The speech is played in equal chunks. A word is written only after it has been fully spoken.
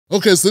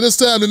Okay, so this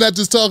time they're not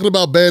just talking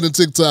about banning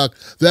TikTok,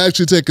 they're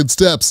actually taking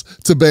steps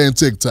to ban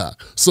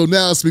TikTok. So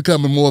now it's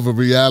becoming more of a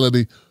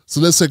reality.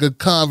 So let's take a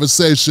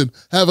conversation,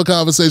 have a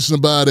conversation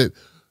about it,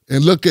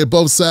 and look at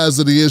both sides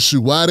of the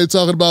issue. Why are they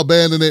talking about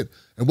banning it,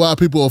 and why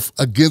people are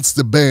against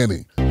the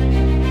banning?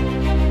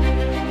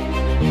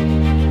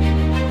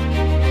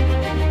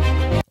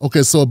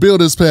 Okay, so a bill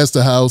that's passed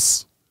the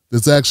House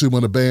that's actually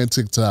want to ban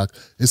TikTok.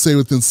 They say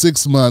within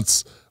 6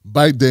 months,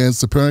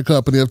 ByteDance, the parent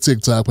company of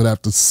TikTok, would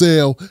have to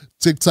sell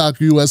TikTok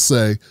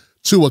USA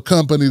to a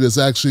company that's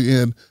actually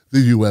in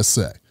the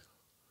USA.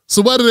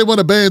 So why do they want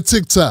to ban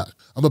TikTok?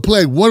 I'm going to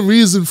play one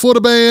reason for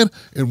the ban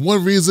and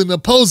one reason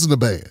opposing the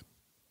ban.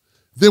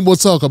 Then we'll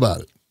talk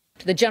about it.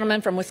 To the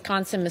gentleman from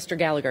Wisconsin, Mr.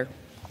 Gallagher.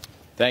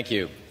 Thank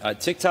you.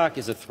 TikTok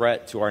is a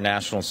threat to our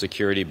national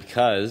security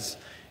because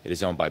it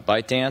is owned by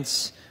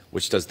ByteDance,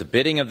 which does the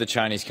bidding of the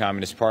Chinese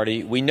Communist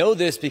Party. We know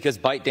this because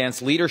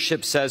ByteDance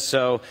leadership says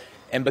so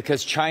and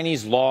because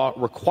Chinese law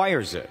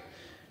requires it.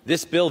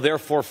 This bill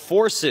therefore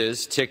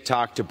forces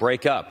TikTok to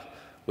break up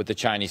with the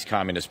Chinese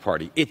Communist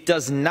Party. It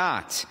does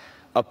not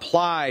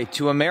apply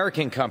to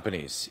American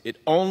companies. It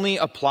only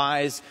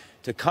applies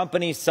to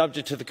companies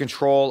subject to the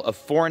control of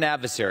foreign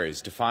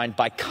adversaries defined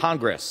by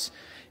Congress.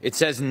 It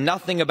says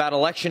nothing about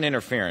election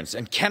interference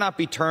and cannot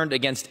be turned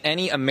against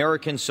any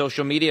American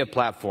social media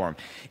platform.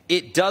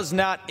 It does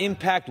not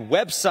impact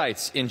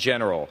websites in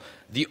general.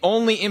 The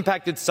only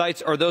impacted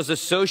sites are those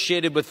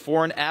associated with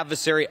foreign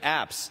adversary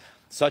apps,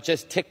 such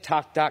as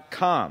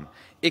TikTok.com.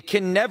 It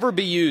can never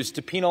be used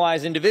to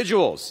penalize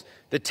individuals.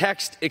 The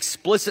text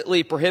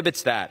explicitly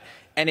prohibits that,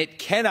 and it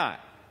cannot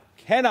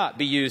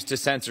be used to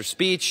censor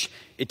speech.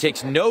 It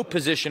takes no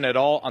position at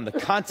all on the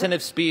content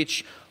of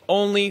speech,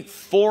 only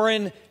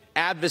foreign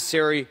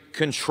adversary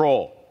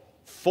control.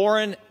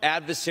 Foreign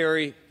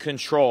adversary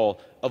control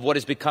of what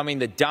is becoming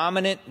the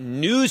dominant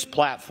news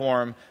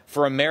platform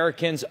for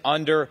Americans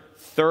under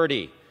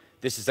 30.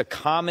 This is a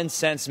common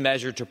sense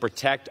measure to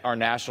protect our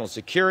national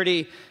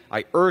security.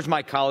 I urge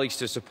my colleagues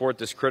to support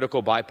this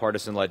critical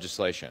bipartisan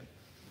legislation.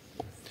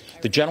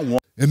 The gentleman.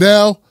 And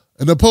now,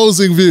 an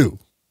opposing view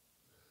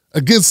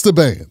against the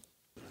ban.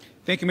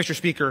 Thank you, Mr.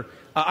 Speaker.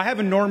 I have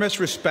enormous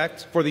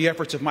respect for the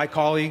efforts of my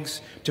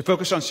colleagues to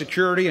focus on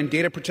security and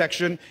data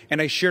protection,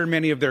 and I share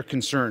many of their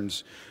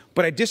concerns.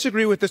 But I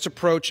disagree with this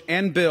approach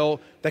and bill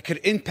that could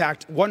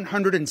impact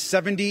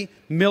 170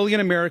 million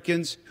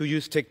Americans who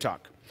use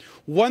TikTok.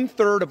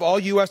 1/3 of all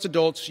U.S.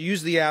 adults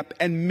use the app,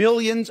 and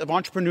millions of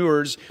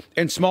entrepreneurs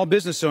and small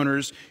business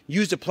owners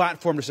use the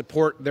platform to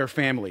support their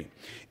family.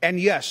 And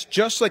yes,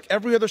 just like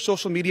every other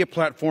social media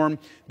platform,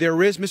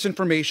 there is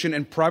misinformation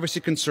and privacy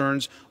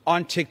concerns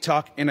on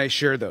TikTok, and I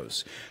share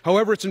those.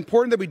 However, it's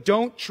important that we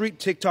don't treat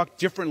TikTok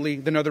differently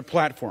than other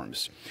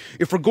platforms.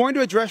 If we're going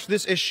to address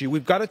this issue,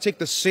 we've got to take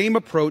the same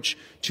approach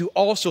to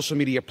all social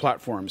media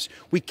platforms.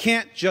 We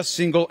can't just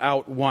single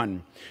out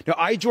one. Now,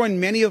 I join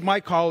many of my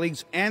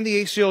colleagues and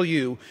the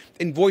ACLU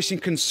in voicing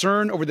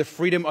concern over the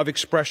freedom of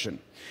expression.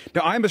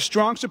 Now, I'm a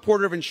strong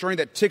supporter of ensuring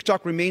that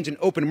TikTok remains an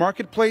open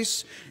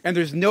marketplace, and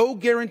there's no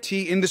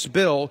guarantee in this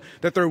bill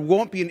that there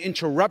won't be an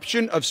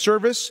interruption of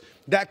service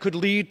that could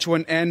lead to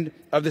an end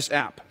of this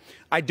app.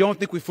 I don't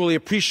think we fully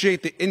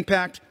appreciate the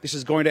impact this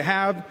is going to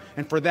have,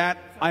 and for that,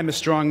 I'm a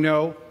strong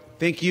no.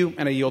 Thank you,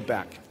 and I yield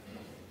back.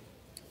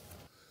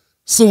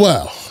 So,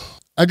 wow,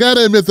 I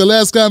gotta admit, the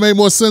last guy made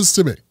more sense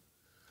to me.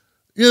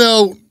 You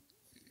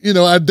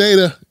know, our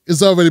data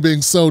is already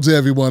being sold to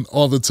everyone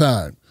all the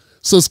time.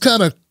 So it's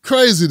kind of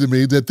crazy to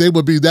me that they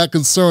would be that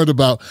concerned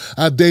about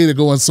our data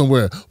going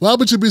somewhere. Why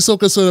would you be so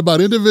concerned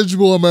about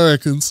individual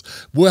Americans?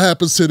 What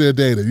happens to their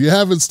data? You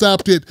haven't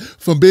stopped it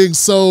from being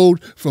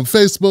sold from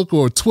Facebook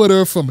or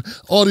Twitter, from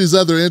all these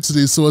other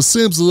entities. So it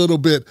seems a little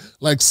bit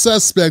like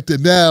suspect that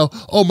now,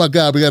 oh my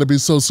God, we got to be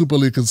so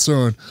superly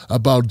concerned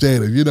about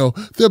data. You know,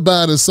 they're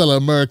buying and selling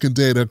American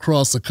data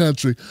across the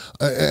country,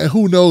 and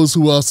who knows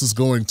who else is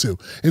going to.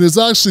 And there's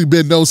actually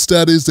been no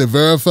studies that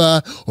verify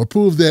or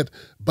prove that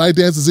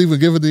ByteDance is even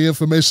giving the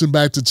information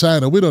back to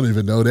China. We don't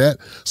even know that.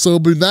 So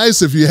it'd be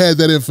nice if you had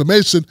that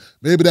information.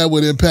 Maybe that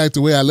would impact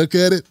the way I look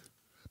at it.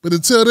 But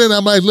until then, I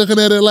might looking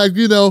at it like,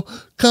 you know,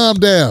 calm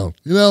down.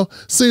 You know,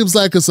 seems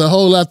like it's a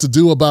whole lot to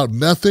do about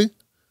nothing.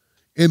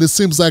 And it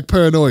seems like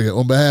paranoia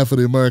on behalf of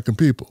the American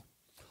people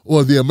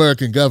or the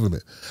American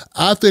government.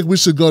 I think we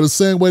should go the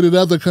same way that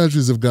other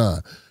countries have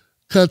gone.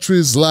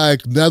 Countries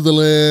like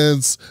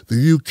Netherlands,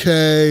 the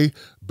UK,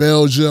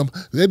 Belgium,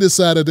 they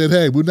decided that,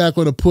 hey, we're not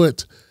going to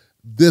put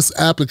this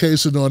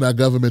application on our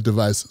government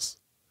devices.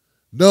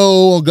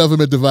 No on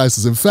government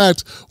devices. In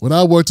fact, when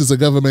I worked as a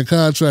government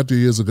contractor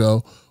years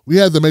ago, we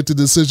had to make the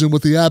decision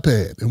with the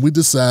iPad, and we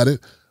decided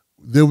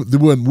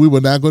we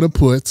were not going to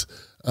put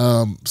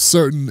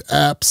certain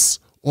apps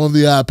on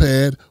the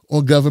iPad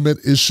on government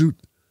issued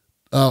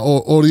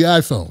or the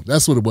iPhone.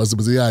 That's what it was. It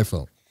was the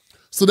iPhone.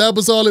 So that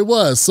was all it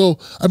was. So,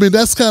 I mean,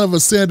 that's kind of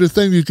a standard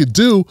thing you could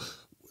do.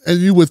 And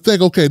you would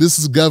think, okay, this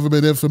is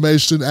government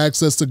information,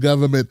 access to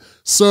government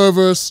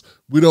servers.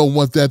 We don't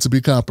want that to be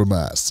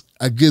compromised.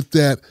 I get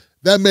that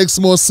That makes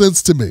more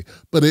sense to me.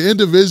 But an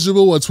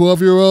individual, a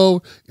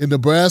 12-year-old in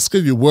Nebraska,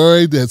 you're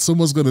worried that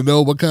someone's going to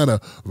know what kind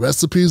of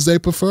recipes they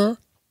prefer?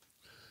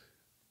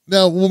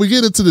 Now, when we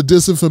get into the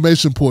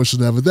disinformation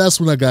portion of it, that's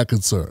when I got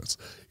concerns.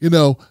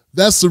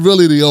 That's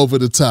really the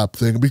over-the-top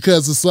thing,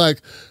 because it's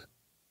like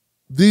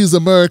these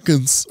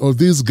Americans or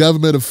these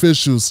government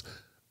officials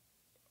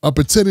are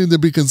pretending to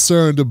be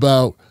concerned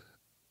about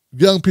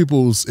young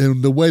people's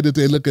and the way that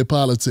they look at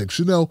politics.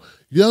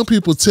 Young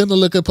people tend to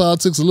look at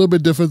politics a little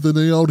bit different than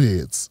the old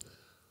heads.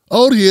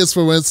 Old heads,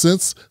 for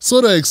instance,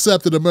 sort of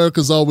accept that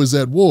America's always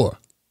at war.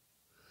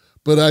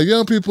 But our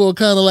young people are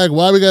kind of like,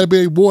 why we got to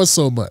be at war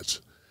so much?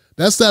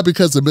 That's not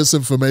because of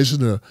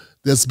misinformation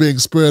that's being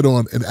spread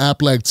on an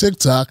app like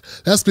TikTok.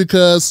 That's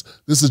because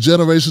there's a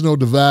generational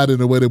divide in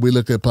the way that we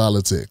look at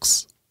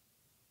politics.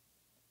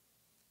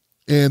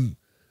 And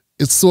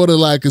it's sort of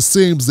like it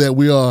seems that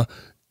we are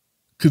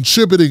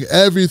contributing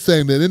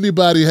everything that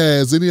anybody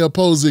has, any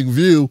opposing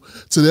view,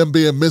 to them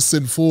being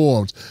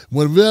misinformed.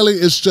 When really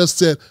it's just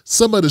that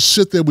some of the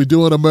shit that we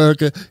do in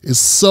America is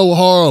so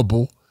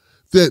horrible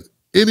that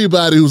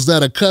anybody who's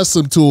not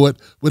accustomed to it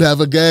would have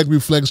a gag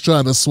reflex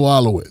trying to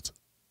swallow it.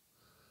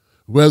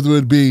 Whether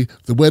it be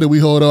the way that we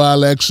hold our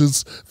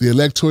elections, the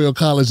Electoral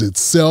College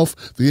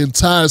itself, the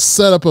entire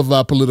setup of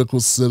our political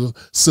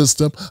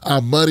system,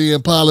 our money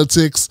in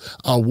politics,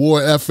 our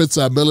war efforts,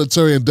 our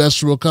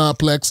military-industrial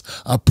complex,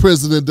 our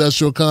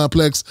prison-industrial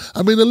complex.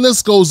 I mean, the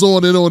list goes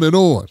on and on and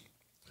on.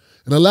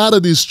 And a lot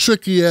of these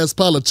tricky-ass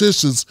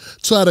politicians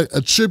try to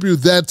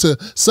attribute that to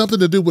something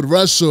to do with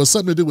Russia or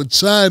something to do with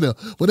China,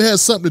 when it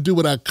has something to do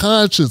with our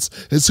conscience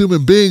as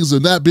human beings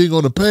or not being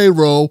on the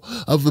payroll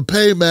of the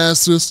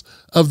paymasters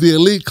of the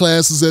elite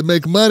classes that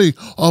make money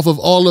off of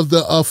all of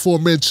the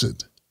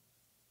aforementioned.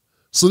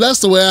 So that's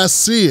the way I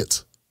see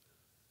it.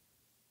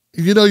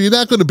 You're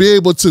not going to be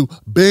able to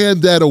ban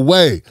that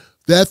away.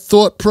 That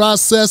thought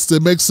process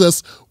that makes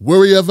us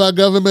worry of our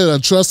government,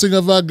 untrusting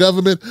of our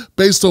government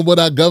based on what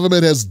our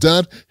government has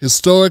done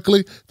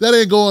historically, that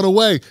ain't going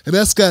away. And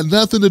that's got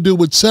nothing to do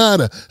with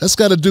China. That's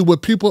got to do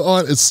with people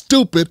aren't as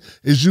stupid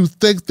as you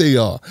think they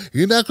are.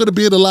 You're not going to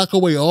be able to lock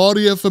away all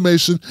the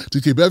information to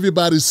keep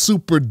everybody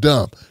super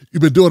dumb.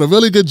 You've been doing a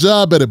really good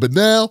job at it, but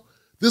now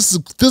this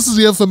is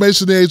the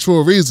information age for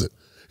a reason.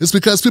 It's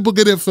because people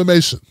get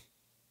information.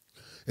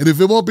 And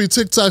if it won't be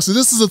TikTok, so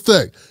this is the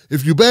thing.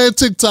 If you ban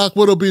TikTok,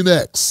 what'll be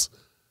next?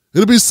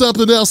 It'll be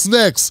something else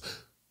next,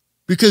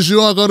 because you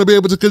aren't going to be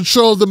able to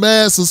control the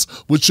masses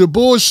with your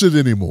bullshit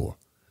anymore.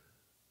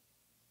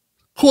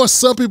 Of course,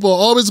 some people are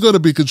always going to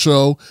be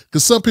controlled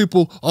because some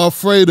people are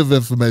afraid of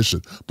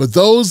information. But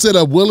those that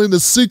are willing to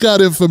seek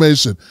out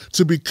information,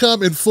 to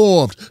become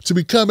informed, to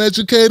become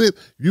educated,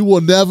 you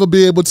will never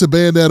be able to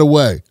ban that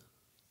away.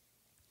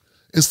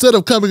 Instead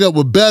of coming up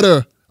with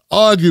better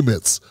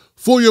arguments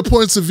for your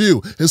points of view,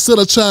 instead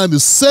of trying to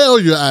sell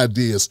your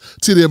ideas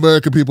to the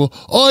American people,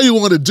 all you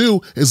want to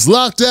do is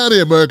lock down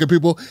the American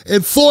people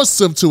and force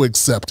them to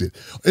accept it,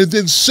 and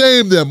then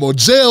shame them or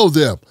jail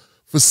them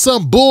for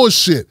some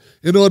bullshit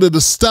in order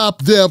to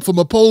stop them from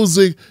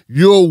opposing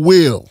your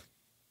will.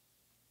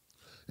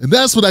 And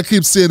that's what I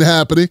keep seeing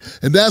happening,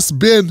 and that's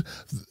been,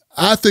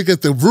 I think,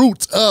 at the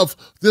root of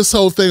this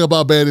whole thing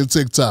about banning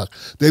TikTok.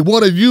 They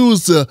want to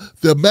use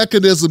the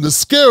mechanism to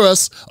scare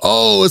us.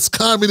 Oh, it's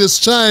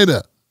communist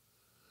China.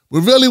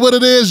 But really what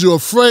it is, you're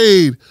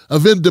afraid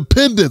of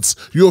independence.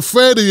 You're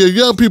afraid of your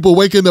young people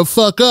waking the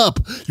fuck up.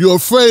 You're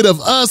afraid of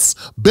us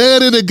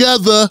banding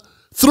together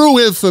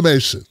through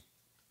information.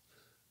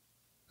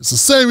 It's the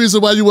same reason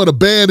why you want to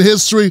ban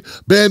history,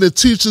 ban the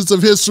teachings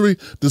of history,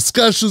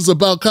 discussions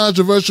about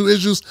controversial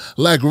issues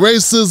like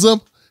racism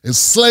and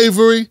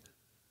slavery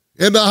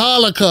and the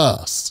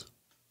Holocaust,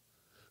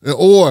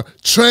 or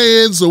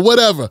trans or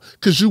whatever,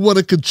 because you want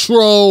to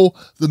control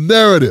the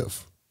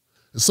narrative.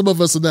 And some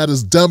of us are not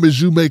as dumb as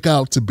you make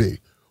out to be,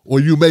 or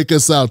you make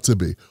us out to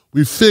be.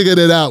 We figured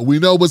it out. We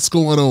know what's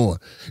going on.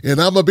 And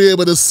I'm going to be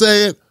able to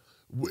say it.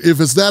 If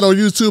it's not on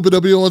YouTube,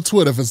 it'll be on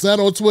Twitter. If it's not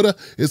on Twitter,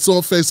 it's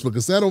on Facebook. If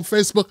it's not on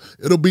Facebook,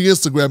 it'll be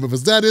Instagram. If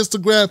it's not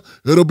Instagram,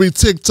 it'll be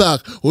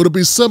TikTok, or it'll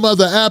be some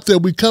other app that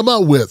we come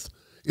up with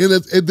and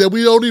that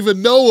we don't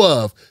even know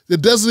of,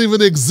 that doesn't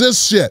even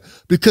exist yet,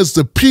 because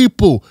the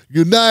people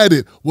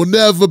united will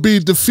never be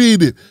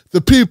defeated. The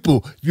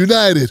people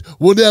united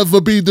will never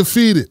be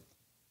defeated.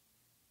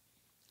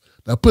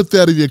 Now put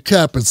that in your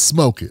cap and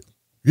smoke it.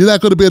 You're not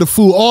going to be able to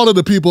fool all of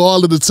the people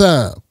all of the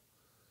time.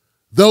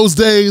 Those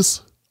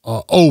days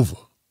are over.